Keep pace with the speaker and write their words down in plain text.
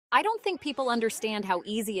I don't think people understand how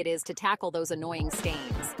easy it is to tackle those annoying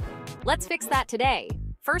stains. Let's fix that today.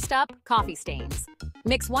 First up, coffee stains.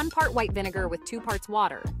 Mix 1 part white vinegar with 2 parts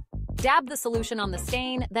water. Dab the solution on the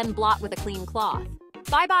stain, then blot with a clean cloth.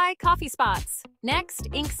 Bye-bye, coffee spots. Next,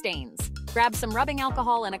 ink stains. Grab some rubbing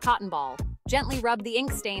alcohol and a cotton ball. Gently rub the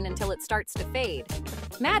ink stain until it starts to fade.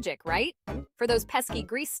 Magic, right? For those pesky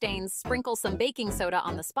grease stains, sprinkle some baking soda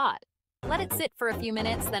on the spot. Let it sit for a few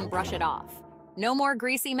minutes, then brush it off. No more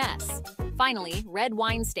greasy mess. Finally, red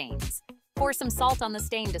wine stains. Pour some salt on the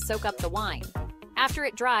stain to soak up the wine. After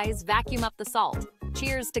it dries, vacuum up the salt.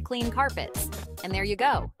 Cheers to clean carpets. And there you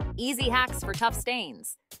go. Easy hacks for tough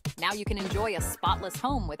stains. Now you can enjoy a spotless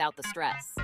home without the stress.